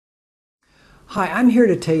Hi, I'm here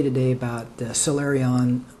to tell you today about the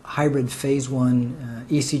Celerion hybrid phase 1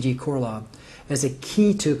 ECG core lab as a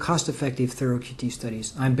key to cost-effective ThoroQT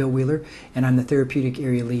studies. I'm Bill Wheeler, and I'm the Therapeutic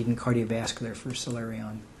Area Lead in Cardiovascular for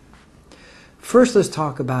Celerion. First, let's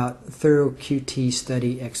talk about ThoroQT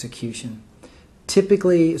study execution.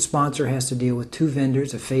 Typically, a sponsor has to deal with two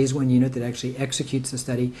vendors, a phase 1 unit that actually executes the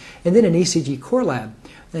study, and then an ECG core lab.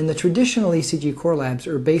 And the traditional ECG core labs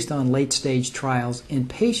are based on late-stage trials in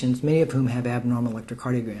patients, many of whom have abnormal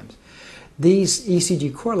electrocardiograms. These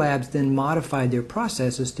ECG core labs then modified their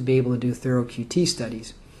processes to be able to do ThoroQT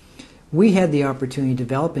studies. We had the opportunity of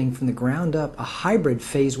developing from the ground up a hybrid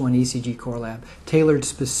phase 1 ECG core lab tailored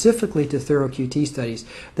specifically to ThoroQT studies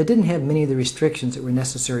that didn't have many of the restrictions that were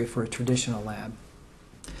necessary for a traditional lab.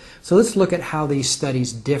 So let's look at how these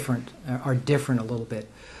studies are different a little bit.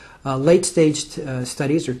 Late-stage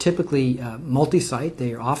studies are typically multi-site.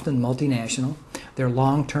 They are often multinational. They're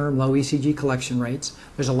long-term, low ECG collection rates.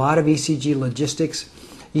 There's a lot of ECG logistics.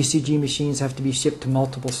 ECG machines have to be shipped to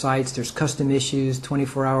multiple sites. There's custom issues,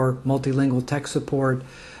 24-hour multilingual tech support.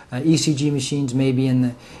 ECG machines may be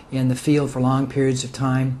in the field for long periods of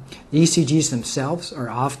time. The ECGs themselves are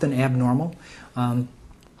often abnormal.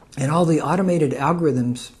 And all the automated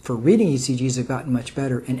algorithms for reading ECGs have gotten much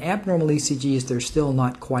better. And abnormal ECGs, they're still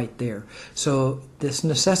not quite there. So this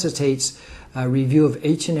necessitates a review of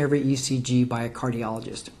each and every ECG by a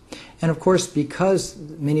cardiologist. And of course, because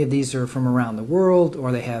many of these are from around the world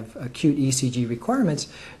or they have acute ECG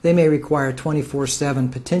requirements, they may require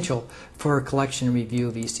 24/7 potential for a collection and review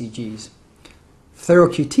of ECGs.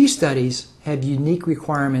 ThoroQT studies have unique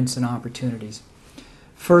requirements and opportunities.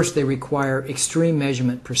 First, they require extreme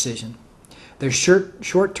measurement precision. They're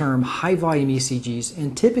short-term, high-volume ECGs,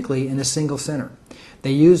 and typically in a single center.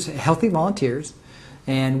 They use healthy volunteers,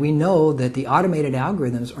 and we know that the automated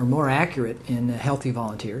algorithms are more accurate in healthy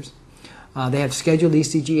volunteers. They have scheduled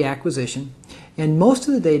ECG acquisition, and most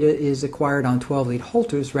of the data is acquired on 12-lead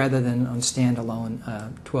Holters rather than on standalone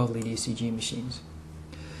 12-lead ECG machines.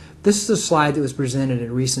 This is a slide that was presented at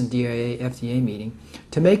a recent DIA-FDA meeting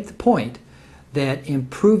to make the point that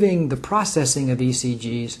improving the processing of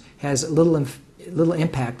ECGs has little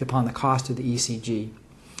impact upon the cost of the ECG.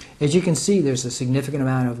 As you can see, there's a significant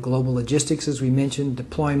amount of global logistics, as we mentioned,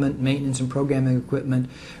 deployment, maintenance and programming equipment,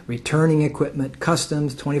 returning equipment,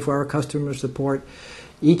 customs, 24-hour customer support.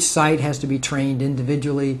 Each site has to be trained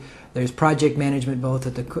individually. There's project management both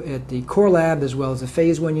at the core lab as well as the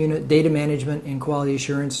phase 1 unit, data management and quality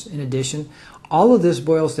assurance in addition. All of this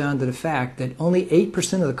boils down to the fact that only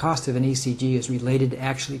 8% of the cost of an ECG is related to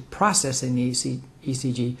actually processing the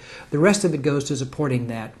ECG. The rest of it goes to supporting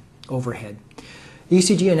that overhead.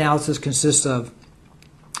 ECG analysis consists of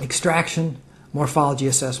extraction, morphology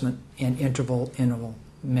assessment, and interval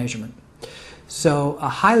measurement. So a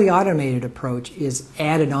highly automated approach is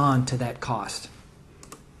added on to that cost.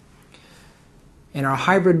 In our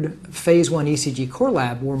hybrid phase 1 ECG core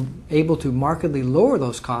lab, we're able to markedly lower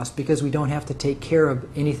those costs because we don't have to take care of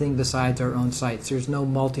anything besides our own sites. There's no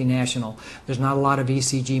multinational. There's not a lot of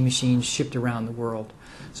ECG machines shipped around the world.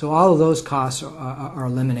 So all of those costs are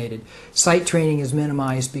eliminated. Site training is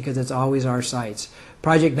minimized because it's always our sites.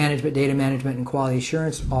 Project management, data management, and quality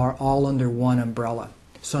assurance are all under one umbrella.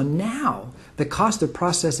 So now the cost of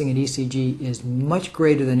processing an ECG is much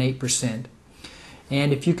greater than 8%.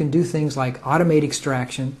 And if you can do things like automate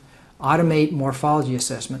extraction, automate morphology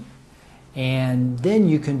assessment, and then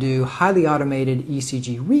you can do highly automated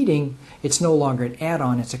ECG reading, it's no longer an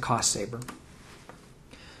add-on, it's a cost saver.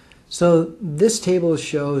 So this table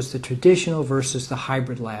shows the traditional versus the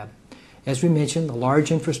hybrid lab. As we mentioned, the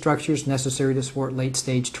large infrastructure is necessary to support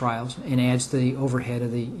late-stage trials and adds to the overhead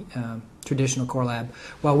of the traditional core lab,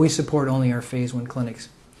 while we support only our phase 1 clinics.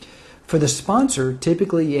 For the sponsor,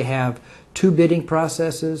 typically you have 2 bidding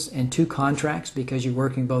processes and 2 contracts because you're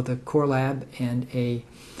working both a core lab and a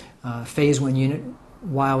phase 1 unit,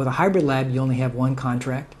 while with a hybrid lab you only have 1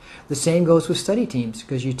 contract. The same goes with study teams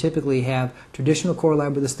because you typically have traditional core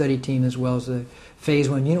lab with a study team as well as a phase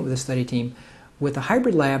 1 unit with a study team. With a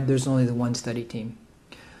hybrid lab, there's only the 1 study team.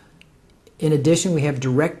 In addition, we have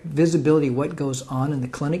direct visibility of what goes on in the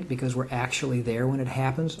clinic because we're actually there when it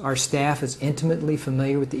happens. Our staff is intimately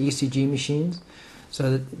familiar with the ECG machines so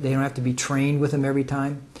that they don't have to be trained with them every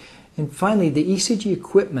time. And finally, the ECG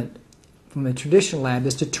equipment from a traditional lab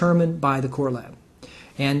is determined by the core lab.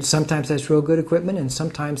 And sometimes that's real good equipment and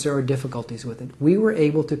sometimes there are difficulties with it. We were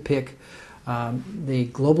able to pick the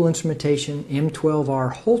global instrumentation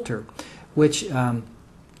M12R Holter, which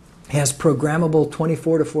has programmable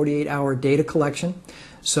 24 to 48 hour data collection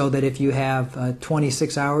so that if you have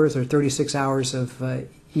 26 hours or 36 hours of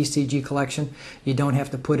ECG collection. You don't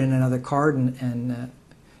have to put in another card and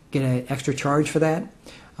get an extra charge for that.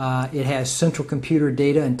 It has central computer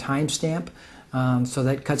data and timestamp, so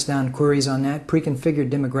that cuts down queries on that. Pre-configured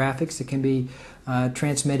demographics that can be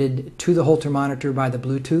transmitted to the Holter monitor by the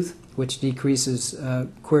Bluetooth, which decreases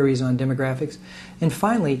queries on demographics. And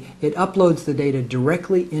finally, it uploads the data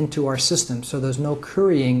directly into our system, so there's no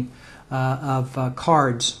currying of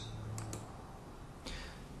cards.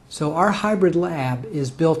 So our hybrid lab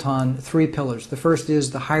is built on 3 pillars. The first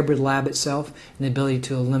is the hybrid lab itself and the ability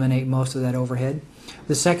to eliminate most of that overhead.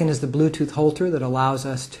 The second is the Bluetooth Holter that allows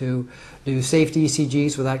us to do safety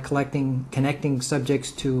ECGs without connecting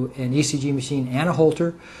subjects to an ECG machine and a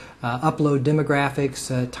Holter, upload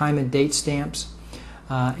demographics, time and date stamps,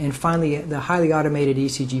 and finally the highly automated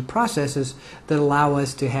ECG processes that allow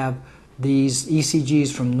us to have these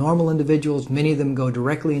ECGs from normal individuals. Many of them go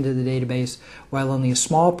directly into the database, while only a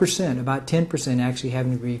small percent, about 10%, actually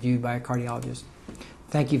having to be reviewed by a cardiologist.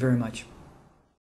 Thank you very much.